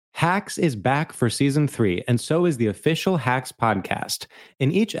Hacks is back for season 3, and so is the official Hacks podcast.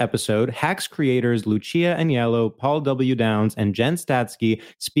 In each episode, Hacks creators Lucia Agnello, Paul W. Downs, and Jen Statsky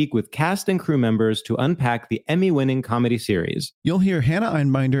speak with cast and crew members to unpack the Emmy-winning comedy series. You'll hear Hannah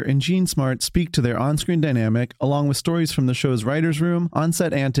Einbinder and Gene Smart speak to their on-screen dynamic, along with stories from the show's writer's room,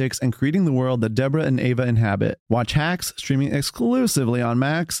 on-set antics, and creating the world that Deborah and Ava inhabit. Watch Hacks, streaming exclusively on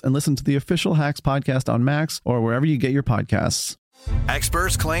Max, and listen to the official Hacks podcast on Max or wherever you get your podcasts.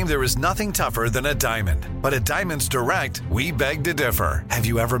 Experts claim there is nothing tougher than a diamond. But at Diamonds Direct, we beg to differ. Have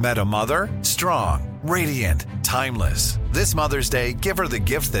you ever met a mother? Strong, radiant, timeless. This Mother's Day, give her the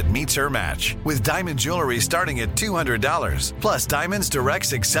gift that meets her match. With diamond jewelry starting at $200. Plus Diamonds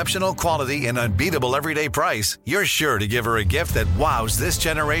Direct's exceptional quality and unbeatable everyday price, you're sure to give her a gift that wows this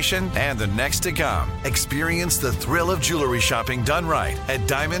generation and the next to come. Experience the thrill of jewelry shopping done right at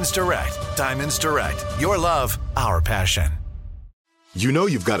Diamonds Direct. Diamonds Direct. Your love, our passion. You know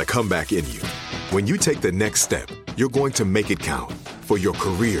you've got a comeback in you. When you take the next step, you're going to make it count. For your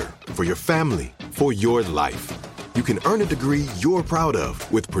career, for your family, for your life. You can earn a degree you're proud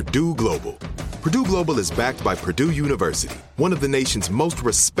of with Purdue Global. Purdue Global is backed by Purdue University, one of the nation's most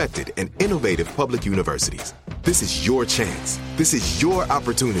respected and innovative public universities. This is your chance. This is your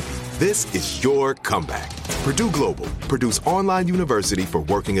opportunity. This is your comeback. Purdue Global, Purdue's online university for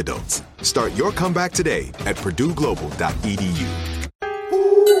working adults. Start your comeback today at purdueglobal.edu.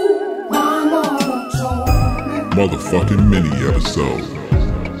 Motherfucking mini episode.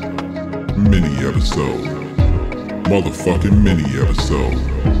 Mini episode. Motherfucking mini episode.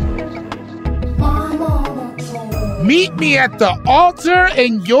 Meet me at the altar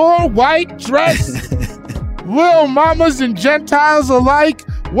in your white dress. Little mamas and Gentiles alike,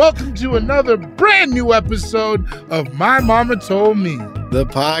 welcome to another brand new episode of My Mama Told Me. The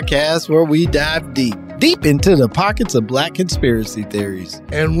podcast where we dive deep into the pockets of black conspiracy theories.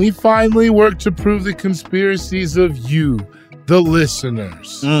 And we finally work to prove the conspiracies of you, the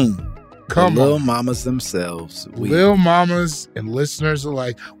listeners. Come on. Little mamas themselves. Little mamas and listeners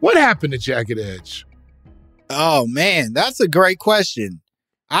alike. What happened to Jagged Edge? Oh, man, that's a great question.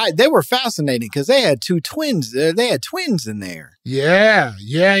 They were fascinating because they had two twins. They had twins in there. Yeah.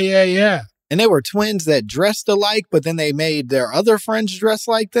 And they were twins that dressed alike, but then they made their other friends dress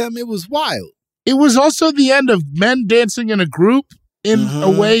like them. It was wild. It was also the end of men dancing in a group in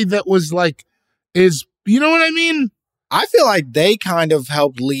a way that was like, you know what I mean? I feel like they kind of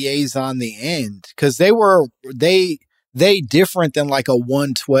helped liaison the end because they different than like a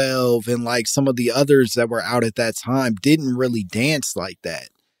 112 and like some of the others that were out at that time didn't really dance like that.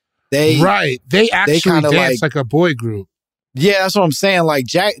 They actually danced like a boy group. Yeah, that's what I'm saying. Like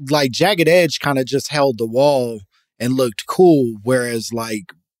Jagged Edge kind of just held the wall and looked cool, whereas like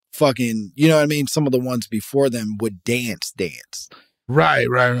fucking, you know what I mean? Some of the ones before them would dance. Right.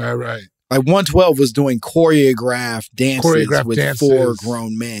 Like 112 was doing choreographed dances with 4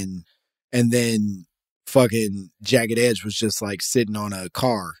 grown men, and then fucking Jagged Edge was just like sitting on a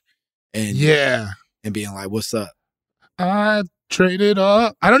car and being like, "What's up?" I traded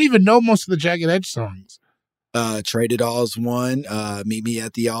all. I don't even know most of the Jagged Edge songs. Traded All's one. Meet Me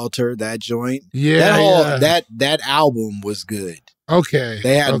at the Altar. That joint. Yeah, that album was good. Okay.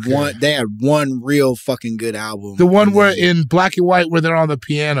 They had one real fucking good album. The one where in black and white where they're on the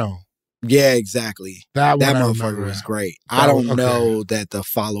piano. Yeah, exactly. That motherfucker was great. I don't know that the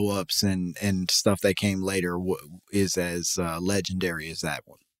follow-ups and stuff that came later is as legendary as that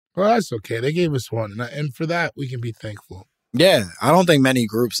one. Well, that's okay. They gave us one, and for that, we can be thankful. Yeah, I don't think many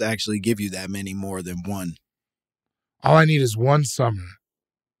groups actually give you that many more than one. All I need is one summer.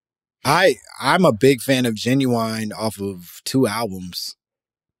 I'm a big fan of Genuine off of 2 albums.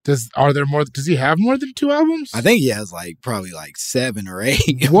 Are there more? Does he have more than 2 albums? I think he has probably 7 or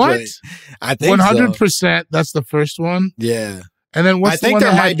 8. What? I think 100%. So. That's the first one. Yeah. And then I think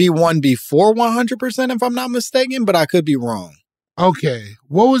there might be one before 100% if I'm not mistaken, but I could be wrong. Okay.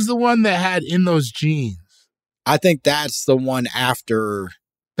 What was the one that had In Those Jeans? I think that's the one after.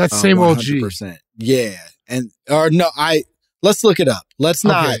 That same 100%. OG. Yeah. Let's look it up. Let's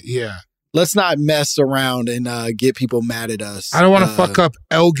not mess around and get people mad at us. I don't want to fuck up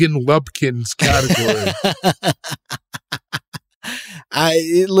Elgin Lupkin's category.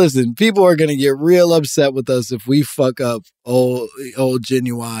 Listen, people are going to get real upset with us if we fuck up old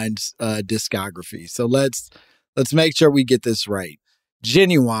Genuine's discography. So let's make sure we get this right.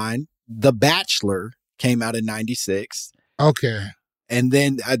 Genuine, The Bachelor came out in 96. Okay. And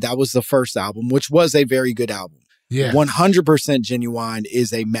then that was the first album, which was a very good album. Yeah. 100% Genuine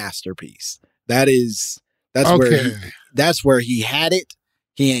is a masterpiece. That's where he had it.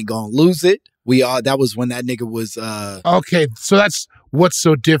 He ain't gonna lose it. That was when that nigga was Okay, so that's what's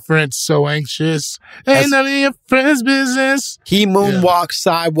so different, so anxious. Ain't none of your friends' business. He moonwalked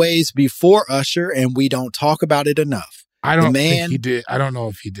sideways before Usher, and we don't talk about it enough. I don't think he did. I don't know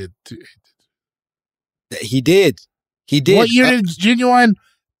if he did. He did. He did. What year did Genuine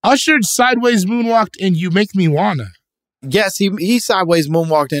Usher sideways moonwalked and You Make Me Wanna? Yes, he sideways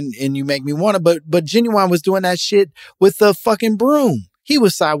moonwalked and You Make Me Wanna, but Genuine was doing that shit with the fucking broom. He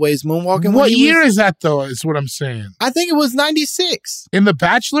was sideways moonwalking. What year is that, though, is what I'm saying? I think it was 96. In The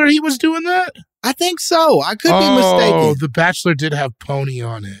Bachelor, he was doing that? I think so. I could be mistaken. Oh, The Bachelor did have Pony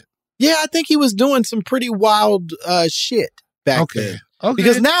on it. Yeah, I think he was doing some pretty wild shit back then. Okay.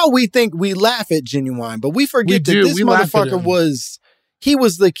 Because now we laugh at Genuine, but we forget that this motherfucker was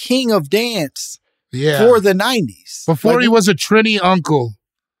the king of dance for the 90s. Before he was a Trini uncle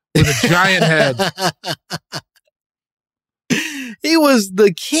with a giant head. He was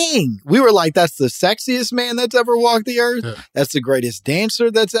the king. We were like, that's the sexiest man that's ever walked the earth. Yeah. That's the greatest dancer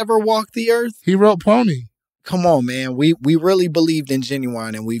that's ever walked the earth. He wrote Pony. Come on, man. We really believed in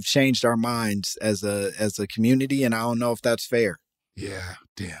Genuine, and we've changed our minds as a community, and I don't know if that's fair. Yeah,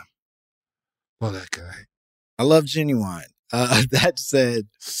 damn. Well, that guy. I love Genuine. That said,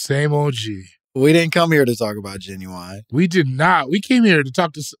 same OG. We didn't come here to talk about Genuine. We did not. We came here to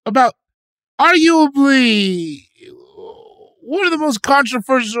talk about arguably one of the most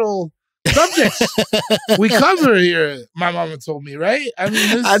controversial subjects we cover here. My mama told me, right? I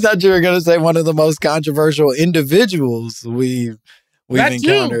mean, I thought you were going to say one of the most controversial individuals we've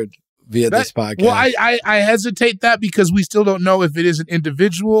encountered via this podcast. Well, I hesitate that because we still don't know if it is an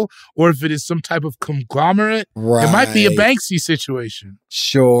individual or if it is some type of conglomerate. Right. It might be a Banksy situation.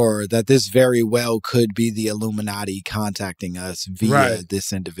 Sure, that this very well could be the Illuminati contacting us via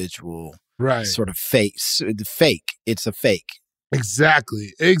this individual. Right. Sort of fake. It's a fake.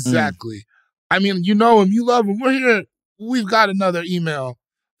 Exactly. I mean, you know him, you love him. We're here. We've got another email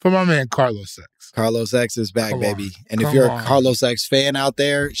from our man Carlos X. Carlos X is back, baby. And if you're a Carlos X fan out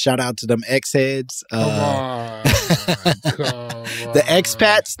there, shout out to them X-heads. Come on. The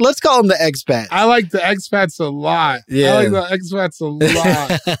expats. Let's call them the expats. I like the expats a lot. Yeah. I like the expats a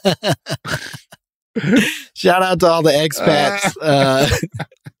lot. Shout out to all the expats.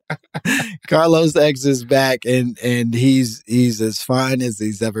 Carlos X is back, and he's as fine as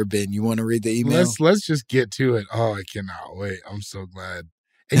he's ever been. You want to read the email? Let's just get to it. Oh, I cannot wait. I'm so glad.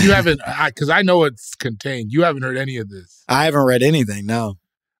 And you haven't, because I know it's contained. You haven't heard any of this. I haven't read anything, no.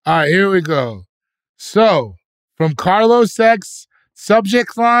 All right, here we go. So, from Carlos X,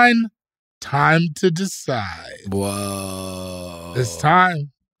 subject line, time to decide. Whoa. It's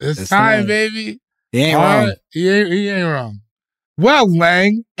time. It's time, baby. He ain't wrong. Right. He ain't wrong. Well,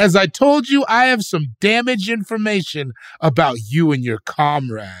 Lang, as I told you, I have some damage information about you and your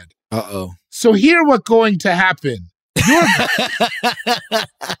comrade. Uh-oh. So hear what's going to happen.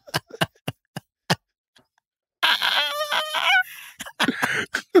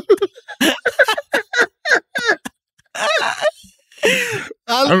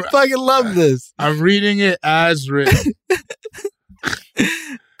 I fucking love this. I'm reading it as written.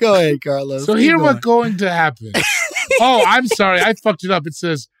 Go ahead, Carlos. So hear what's going to happen. Oh, I'm sorry. I fucked it up. It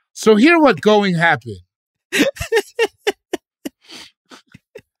says, so hear what going happen.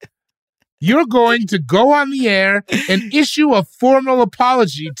 You're going to go on the air and issue a formal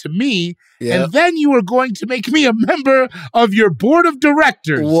apology to me, and then you are going to make me a member of your board of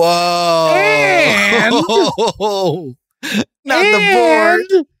directors. Whoa. And not the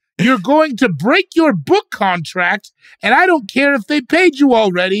board. You're going to break your book contract, and I don't care if they paid you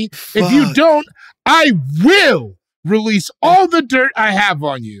already. Fuck. If you don't, I will release all the dirt I have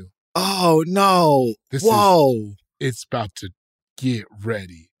on you. Oh, no. It's about to get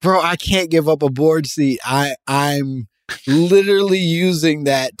ready. Bro, I can't give up a board seat. I'm literally using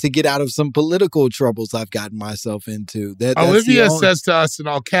that to get out of some political troubles I've gotten myself into. Olivia says to us in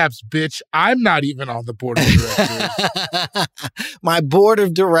all caps, bitch, I'm not even on the board of directors. My board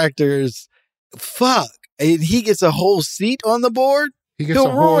of directors, fuck. He gets a whole seat on the board? He'll a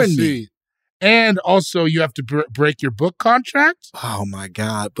whole seat. And also, you have to break your book contract? Oh, my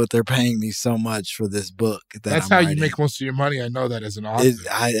God. But they're paying me so much for this book. That's how you make most of your money. I know that as an author.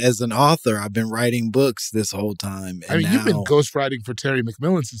 As an author, I've been writing books this whole time. I mean, you've been ghostwriting for Terry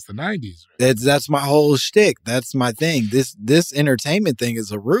McMillan since the 90s. Right? That's my whole shtick. That's my thing. This entertainment thing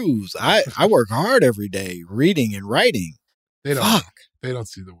is a ruse. I work hard every day reading and writing. They don't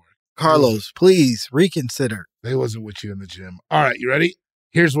see the work. Carlos, please reconsider. They wasn't with you in the gym. All right, you ready?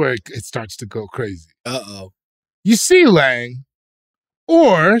 Here's where it starts to go crazy. Uh-oh. You see, Lang,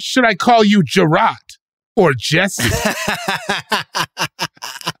 or should I call you Gerard or Jesse?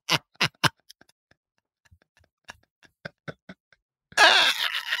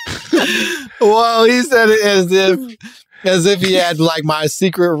 Well, he said it as if he had like my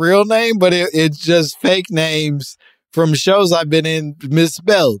secret real name, but it's just fake names from shows I've been in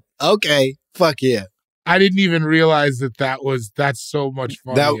misspelled. Okay, fuck yeah. I didn't even realize that's so much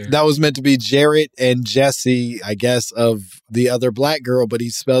fun. That was meant to be Jarrett and Jesse, I guess, of the other black girl, but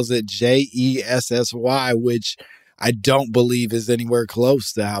he spells it Jessy, which I don't believe is anywhere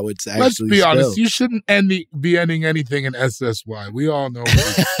close to how it's actually spelled. Let's be honest, you shouldn't be ending anything in SSY. We all know.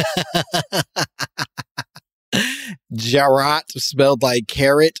 Jarrett, spelled like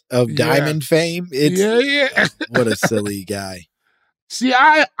carrot of diamond fame. Yeah. What a silly guy. See,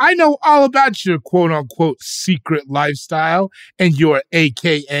 I know all about your quote-unquote secret lifestyle and your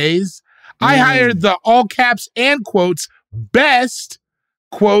AKAs. I hired the all caps and quotes best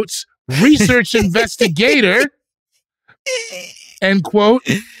quotes research investigator end quote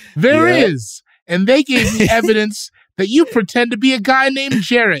there is. And they gave me evidence that you pretend to be a guy named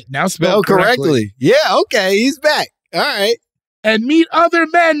Jarrett. Now spelled correctly. Yeah, okay, he's back. All right. And meet other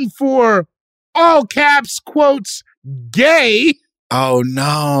men for all caps quotes gay. Oh,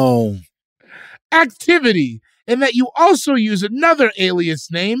 no. Activity, and that you also use another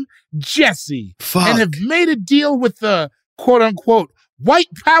alias name, Jesse. Fuck. And have made a deal with the quote-unquote white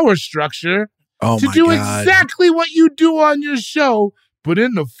power structure to do exactly what you do on your show, but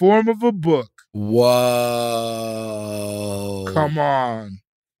in the form of a book. Whoa. Come on.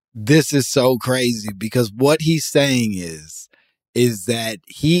 This is so crazy because what he's saying is that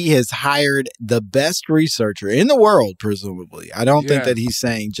he has hired the best researcher in the world, presumably. I don't think that he's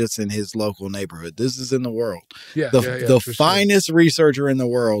saying just in his local neighborhood. This is in the world. The finest researcher in the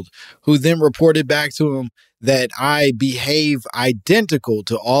world, who then reported back to him that I behave identical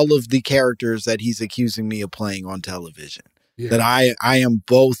to all of the characters that he's accusing me of playing on television. Yeah. That I am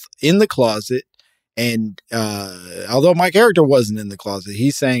both in the closet and although my character wasn't in the closet,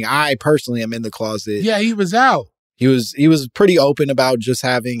 he's saying I personally am in the closet. Yeah, he was out. He was pretty open about just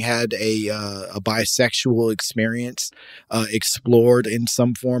having had a bisexual experience explored in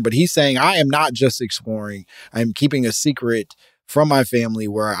some form. But he's saying I am not just exploring. I'm keeping a secret from my family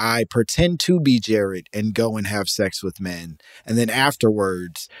where I pretend to be Jared and go and have sex with men. And then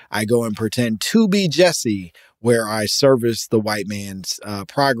afterwards, I go and pretend to be Jesse, where I service the white man's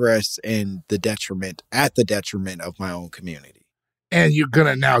progress and the detriment of my own community. And you're going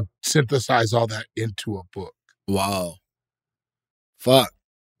to now synthesize all that into a book. Wow. Fuck.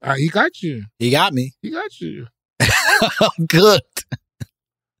 He got you. He got me. He got you. I'm cooked.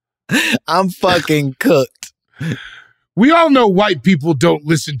 I'm fucking cooked. We all know white people don't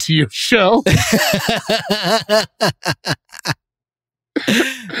listen to your show.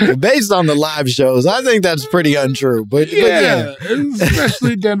 Based on the live shows, I think that's pretty untrue. But yeah.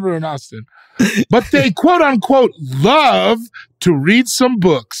 Especially Denver and Austin. But they quote unquote love to read some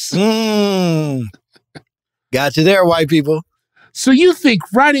books. Got you there, white people. So you think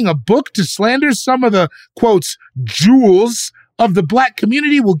writing a book to slander some of the, quotes, jewels of the black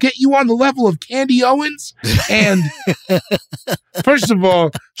community will get you on the level of Candy Owens? And first of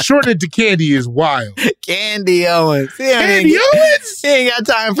all, shorten it to Candy is wild. Candy Owens. Candy Owens? He ain't got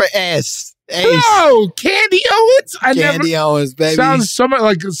time for S. Bro, Candy Owens? Candy Owens, baby. Sounds somewhat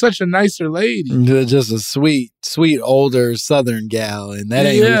like such a nicer lady. Just a sweet, older Southern gal, and that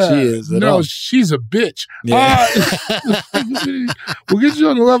ain't who she is at all. No, she's a bitch. Yeah. We'll get you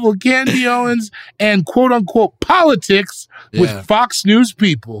on the level of Candy Owens and quote-unquote politics with Fox News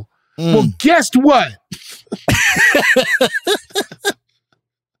people. Well, guess what?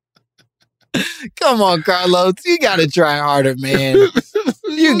 Come on, Carlos. You got to try harder, man.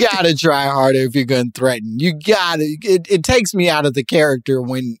 You got to try harder if you're going to threaten. You got to. It takes me out of the character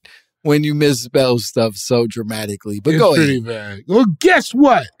when you misspell stuff so dramatically. But it's go pretty ahead. Bad. Well, guess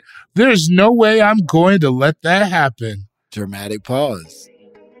what? There's no way I'm going to let that happen. Dramatic pause.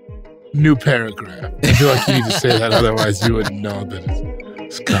 New paragraph. I feel like you need to say that, otherwise you wouldn't know that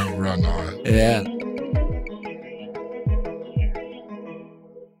it's kind of run on. Yeah.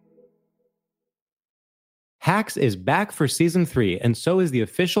 Hacks is back for season 3, and so is the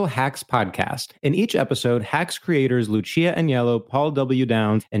official Hacks podcast. In each episode, Hacks creators Lucia Agnello, Paul W.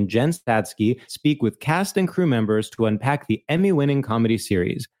 Downs, and Jen Statsky speak with cast and crew members to unpack the Emmy-winning comedy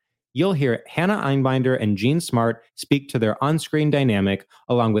series. You'll hear Hannah Einbinder and Jean Smart speak to their on-screen dynamic,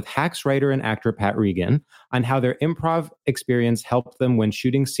 along with Hacks writer and actor Pat Regan, on how their improv experience helped them when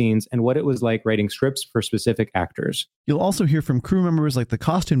shooting scenes and what it was like writing scripts for specific actors. You'll also hear from crew members like the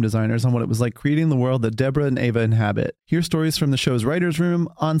costume designers on what it was like creating the world that Deborah and Ava inhabit. Hear stories from the show's writer's room,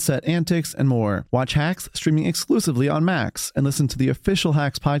 on-set antics, and more. Watch Hacks streaming exclusively on Max, and listen to the official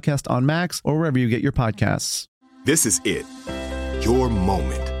Hacks podcast on Max or wherever you get your podcasts. This is it. Your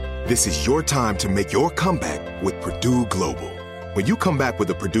moment. This is your time to make your comeback with Purdue Global. When you come back with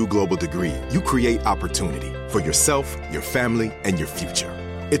a Purdue Global degree, you create opportunity for yourself, your family, and your future.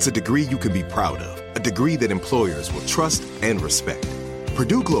 It's a degree you can be proud of, a degree that employers will trust and respect.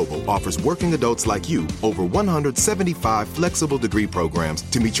 Purdue Global offers working adults like you over 175 flexible degree programs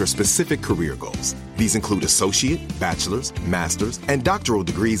to meet your specific career goals. These include associate, bachelor's, master's, and doctoral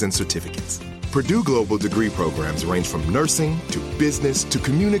degrees and certificates. Purdue Global degree programs range from nursing to business to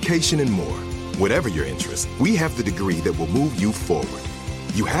communication and more. Whatever your interest, we have the degree that will move you forward.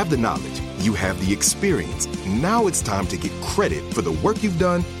 You have the knowledge, you have the experience. Now it's time to get credit for the work you've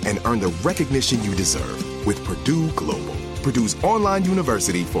done and earn the recognition you deserve with Purdue Global, Purdue's online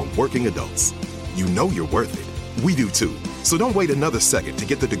university for working adults. You know you're worth it. We do too. So don't wait another second to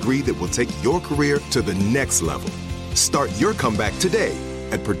get the degree that will take your career to the next level. Start your comeback today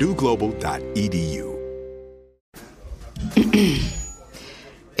at purdueglobal.edu.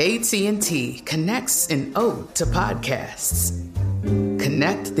 AT&T connects an ode to podcasts.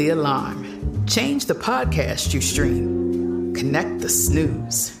 Connect the alarm. Change the podcast you stream. Connect the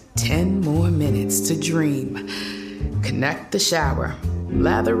snooze. 10 more minutes to dream. Connect the shower.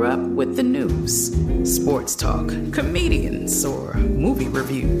 Lather up with the news. Sports talk, comedians, or movie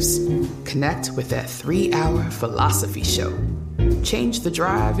reviews. Connect with that 3-hour philosophy show. Change the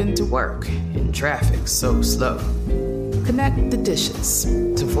drive into work in traffic so slow. Connect the dishes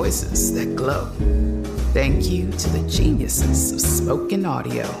to voices that glow. Thank you to the geniuses of spoken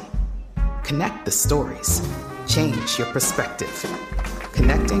audio. Connect the stories. Change your perspective.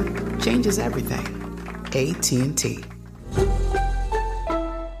 Connecting changes everything. AT&T.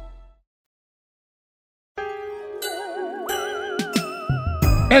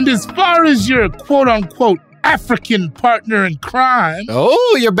 And as far as your quote-unquote African partner in crime...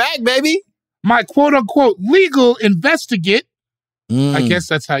 Oh, you're back, baby. My quote-unquote legal investigate, I guess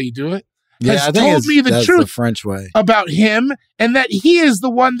that's how you do it, has told me the truth the French way about him and that he is the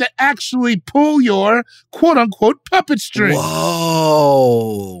one that actually pull your quote-unquote puppet string.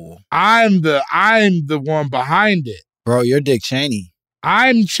 Whoa. I'm the one behind it. Bro, you're Dick Cheney.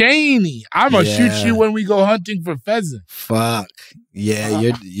 I'm Cheney. I'm going to shoot you when we go hunting for pheasant. Fuck.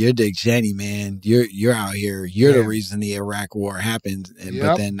 Yeah, you're Dick Cheney, man. You're out here. You're the reason the Iraq war happened.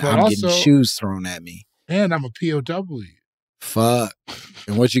 But then I'm getting shoes thrown at me. And I'm a POW. Fuck.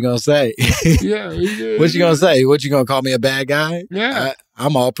 And what you gonna say? Yeah. What you gonna say? What you gonna call me a bad guy? Yeah.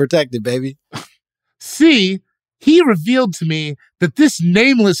 I'm all protected, baby. See, he revealed to me that this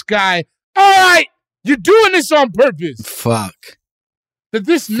nameless guy, all right, you're doing this on purpose. Fuck. That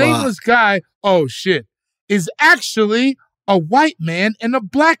this nameless guy, oh shit, is actually a white man in a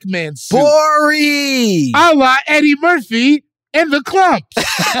black man suit. Boring! A la Eddie Murphy and the Clumps.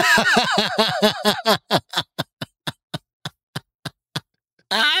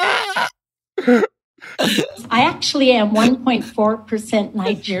 I actually am 1.4%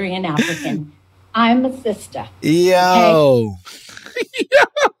 Nigerian African. I'm a sister. Yo.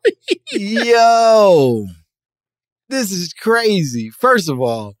 Okay? Yo. This is crazy. First of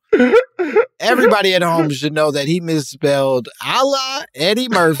all, everybody at home should know that he misspelled a la Eddie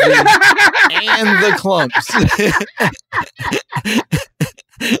Murphy and the Clumps.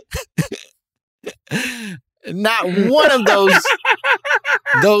 Not one of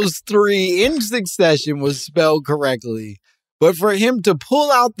those three in succession was spelled correctly. But for him to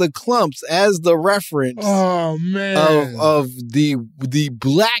pull out the Clumps as the reference of the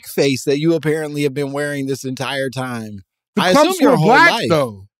blackface that you apparently have been wearing this entire time. The Clumps were black,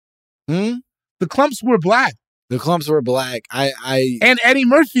 though. The Clumps were black. The Clumps were black. And Eddie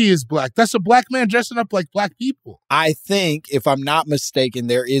Murphy is black. That's a black man dressing up like black people. I think, if I'm not mistaken,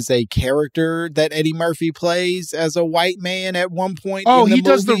 there is a character that Eddie Murphy plays as a white man at one point. Oh, in the he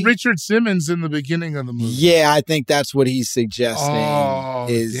does movie. the Richard Simmons in the beginning of the movie. Yeah, I think that's what he's suggesting. Oh,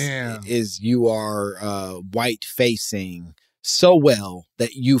 damn. Is you are white facing so well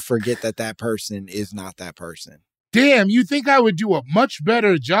that you forget that person is not that person. Damn, you think I would do a much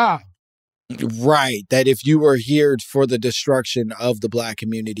better job? Right, that if you were here for the destruction of the black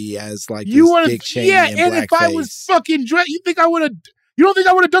community as like Dick Cheney and if I was fucking dressed, you don't think I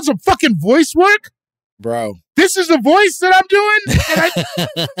would have done some fucking voice work? Bro. This is the voice that I'm doing?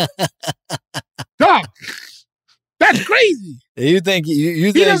 Dog, that's crazy. You think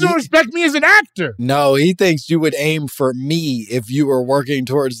he doesn't respect me as an actor? No, he thinks you would aim for me if you were working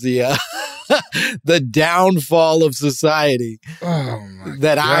towards the the downfall of society. Oh my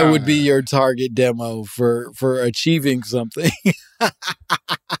that God. I would be your target demo for achieving something. All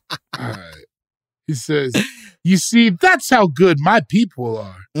right. He says, you see, that's how good my people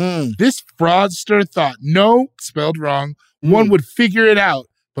are. This fraudster thought, no, spelled wrong, one would figure it out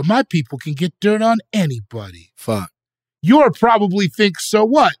but my people can get dirt on anybody. Fuck. You'll probably think, so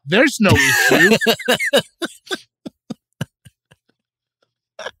what? There's no issue.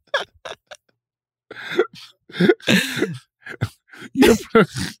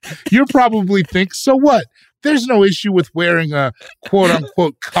 You'll probably think, so what? There's no issue with wearing a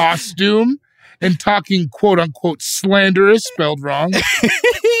quote-unquote costume and talking quote-unquote slanderous, spelled wrong,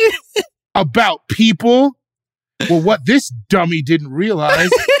 about people. Well, what this dummy didn't realize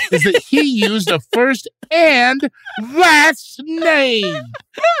is that he used a first and last name.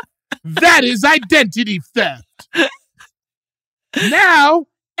 That is identity theft. Now,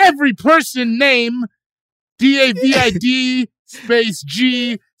 every person named DAVID space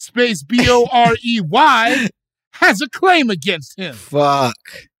G space BOREY has a claim against him. Fuck.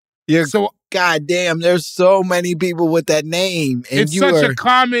 Goddamn, there's so many people with that name. And it's such a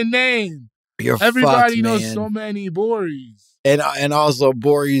common name. Everybody fucked, knows man. so many Boris. And also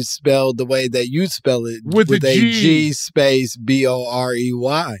Boris spelled the way that you spell it. With a G space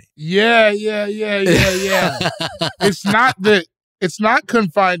BOREY. Yeah. It's not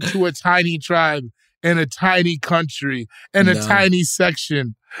confined to a tiny tribe in a tiny country and a tiny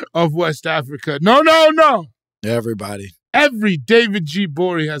section of West Africa. No. Everybody. Every David G.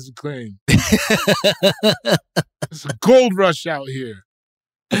 Bory has a claim. It's a gold rush out here.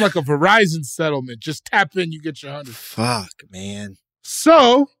 I'm like a Verizon settlement. Just tap in, you get your 100. Fuck, man.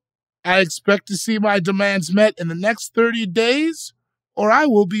 So, I expect to see my demands met in the next 30 days, or I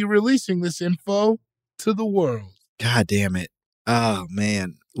will be releasing this info to the world. God damn it. Oh,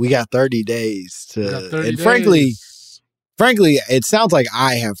 man. We got 30 days to... and frankly, it sounds like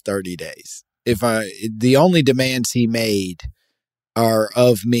I have 30 days. The only demands he made are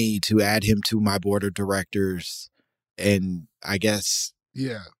of me to add him to my board of directors, and I guess...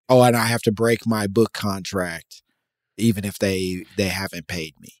 Yeah. Oh, and I have to break my book contract, even if they haven't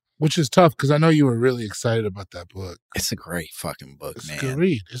paid me. Which is tough, because I know you were really excited about that book. It's a great fucking book, man. It's a good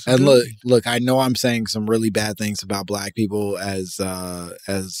read. Look, I know I'm saying some really bad things about Black people as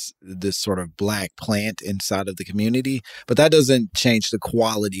this sort of Black plant inside of the community, but that doesn't change the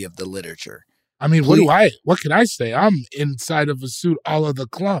quality of the literature. I mean, what can I say? I'm inside of a suit, all of the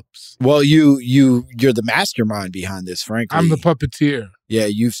clumps. Well, you're the mastermind behind this, frankly. I'm the puppeteer. Yeah,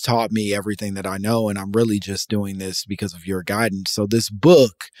 you've taught me everything that I know, and I'm really just doing this because of your guidance. So this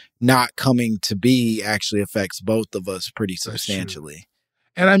book not coming to be actually affects both of us pretty substantially.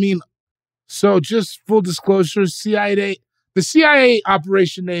 And I mean, so just full disclosure, the CIA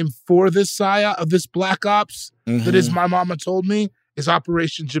operation name for this SIA of this Black Ops that is my mama told me is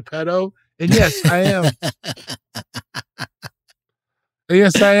Operation Geppetto. And yes, I am.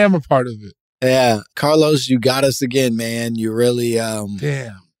 Yes, I am a part of it. Yeah. Carlos, you got us again, man. You really damn.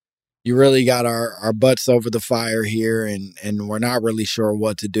 You really got our butts over the fire here, and we're not really sure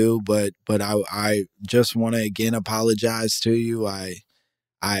what to do, but I just want to again apologize to you. I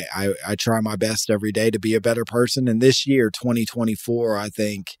try my best every day to be a better person, and this year 2024, I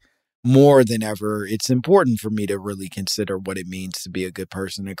think more than ever it's important for me to really consider what it means to be a good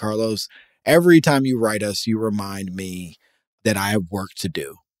person. And Carlos, every time you write us, you remind me that I have work to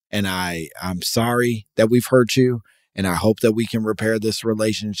do. And I'm sorry that we've hurt you. And I hope that we can repair this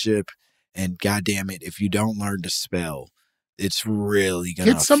relationship. And God damn it, if you don't learn to spell, it's really going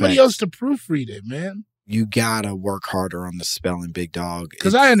to get somebody else to proofread it, man. You got to work harder on the spelling, big dog.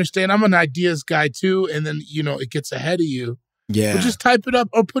 Because I understand I'm an ideas guy too. And then, it gets ahead of you. Yeah. But just type it up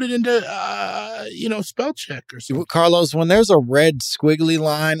or put it into, spell check or something. Carlos, when there's a red squiggly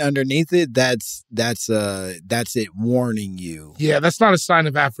line underneath it, that's it warning you. Yeah, that's not a sign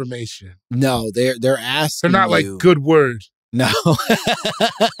of affirmation. No, they're asking. They're not like good word. No.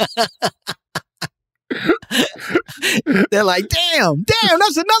 They're like, damn,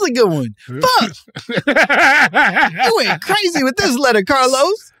 that's another good one. Fuck. You went crazy with this letter,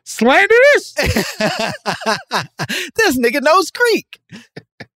 Carlos. Slanderous? This nigga knows Greek.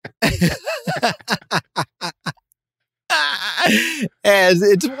 As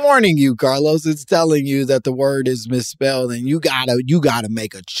it's warning you, Carlos, it's telling you that the word is misspelled, and you gotta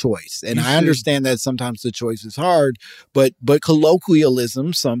make a choice. And I understand that sometimes the choice is hard, but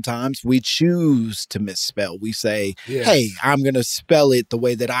colloquialism, sometimes we choose to misspell. We say, hey, I'm gonna spell it the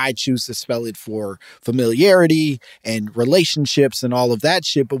way that I choose to spell it for familiarity and relationships and all of that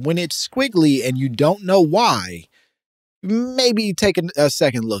shit. But when it's squiggly and you don't know why, maybe take a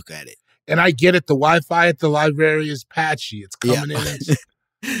second look at it. And I get it. The Wi-Fi at the library is patchy. It's coming in.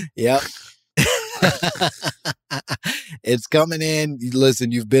 Yep. It's coming in.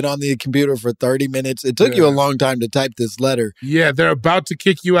 Listen, you've been on the computer for 30 minutes. It took you a long time to type this letter. Yeah, they're about to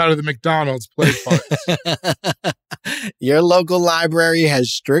kick you out of the McDonald's play parts. Your local library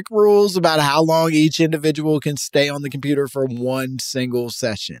has strict rules about how long each individual can stay on the computer for one single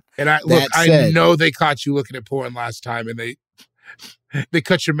session. And I know they caught you looking at porn last time, and they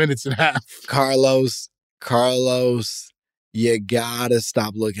cut your minutes in half. Carlos, you gotta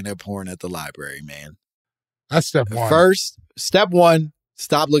stop looking at porn at the library, man. That's step one. First, step one,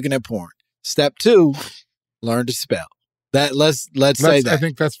 stop looking at porn. Step two, learn to spell. Let's say that. I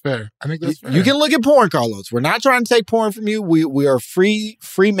think that's fair. You can look at porn, Carlos. We're not trying to take porn from you. We are free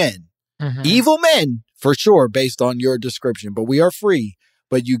men. Mm-hmm. Evil men, for sure, based on your description. But we are free.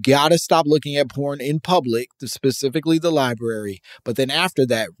 But you got to stop looking at porn in public, specifically the library. But then after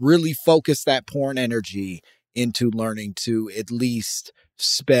that, really focus that porn energy into learning to at least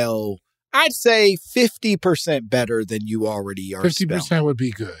spell, I'd say 50% better than you already are 50% spelling. Would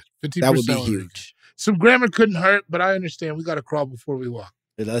be good. 50% that would be huge. Some grammar couldn't hurt, but I understand. We got to crawl before we walk.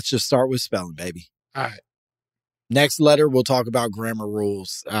 Let's just start with spelling, baby. All right. Next letter, we'll talk about grammar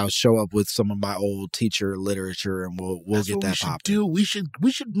rules. I'll show up with some of my old teacher literature, and we'll get that popping. We should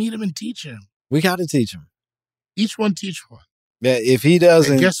meet him and teach him. We got to teach him. Each one teach one. Yeah, if he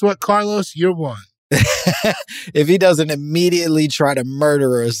doesn't, and guess what, Carlos? You're one. If he doesn't immediately try to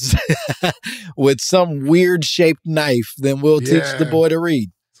murder us with some weird shaped knife, then we'll teach the boy to read.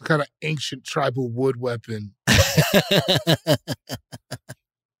 Some kind of ancient tribal wood weapon.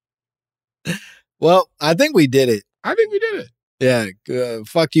 Well, I think we did it. Yeah.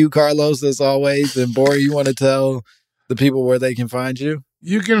 Fuck you, Carlos, as always. And Bori, you want to tell the people where they can find you?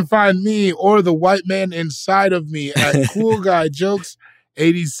 You can find me or the white man inside of me at Cool Guy Jokes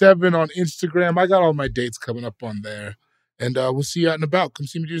 87 on Instagram. I got all my dates coming up on there. And we'll see you out and about. Come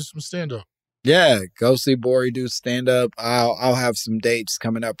see me do some stand-up. Yeah, go see Bori do stand-up. I'll have some dates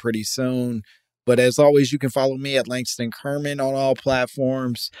coming up pretty soon. But as always, you can follow me at Langston Kerman on all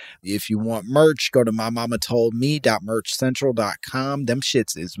platforms. If you want merch, go to mymamattoldme.merchcentral.com. Them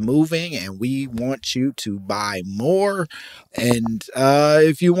shits is moving, and we want you to buy more. And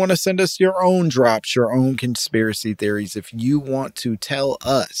if you want to send us your own drops, your own conspiracy theories, if you want to tell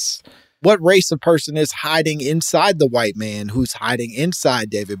us what race of person is hiding inside the white man who's hiding inside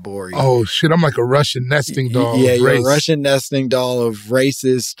David Bori. Oh, shit. I'm like a Russian nesting doll. Yeah, you're a Russian nesting doll of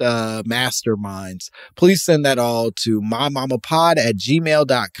racist masterminds. Please send that all to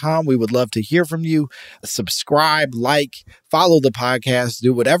mymamapod@gmail.com. We would love to hear from you. Subscribe, like, follow the podcast,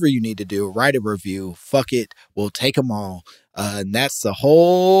 do whatever you need to do. Write a review. Fuck it. We'll take them all. And that's the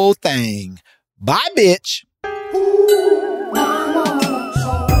whole thing. Bye, bitch.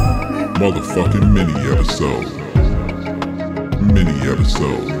 Motherfucking mini episode.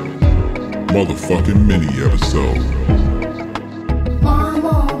 Motherfucking mini episode.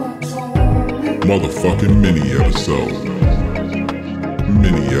 Motherfucking mini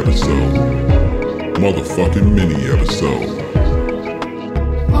episode. Motherfucking mini episode.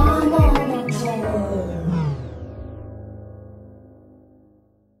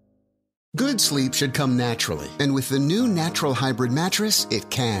 Good sleep should come naturally, and with the new Natural Hybrid mattress, it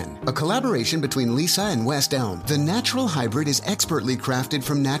can. A collaboration between Lisa and West Elm, the Natural Hybrid is expertly crafted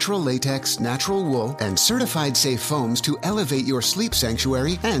from natural latex, natural wool, and certified safe foams to elevate your sleep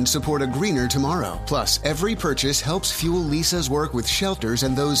sanctuary and support a greener tomorrow. Plus, every purchase helps fuel Lisa's work with shelters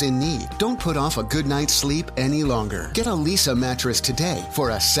and those in need. Don't put off a good night's sleep any longer. Get a Lisa mattress today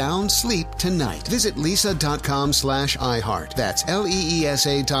for a sound sleep tonight. Visit lisa.com/iHeart. That's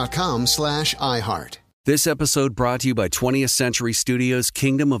LEESA.com/iHeart. This episode brought to you by 20th Century Studios'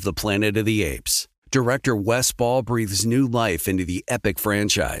 Kingdom of the Planet of the Apes. Director Wes Ball breathes new life into the epic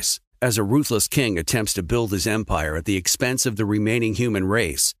franchise. As a ruthless king attempts to build his empire at the expense of the remaining human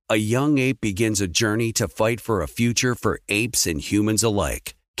race, a young ape begins a journey to fight for a future for apes and humans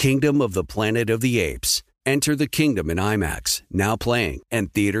alike. Kingdom of the Planet of the Apes. Enter the kingdom in IMAX, now playing,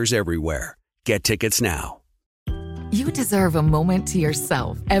 and theaters everywhere. Get tickets now. You deserve a moment to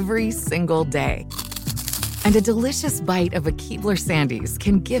yourself every single day. And a delicious bite of a Keebler Sandies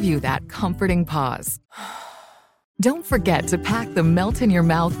can give you that comforting pause. Don't forget to pack the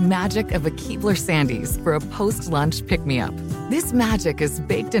melt-in-your-mouth magic of a Keebler Sandies for a post-lunch pick-me-up. This magic is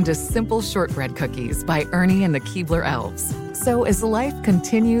baked into simple shortbread cookies by Ernie and the Keebler Elves. So as life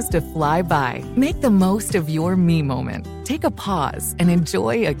continues to fly by, make the most of your me moment. Take a pause and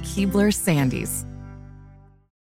enjoy a Keebler Sandies.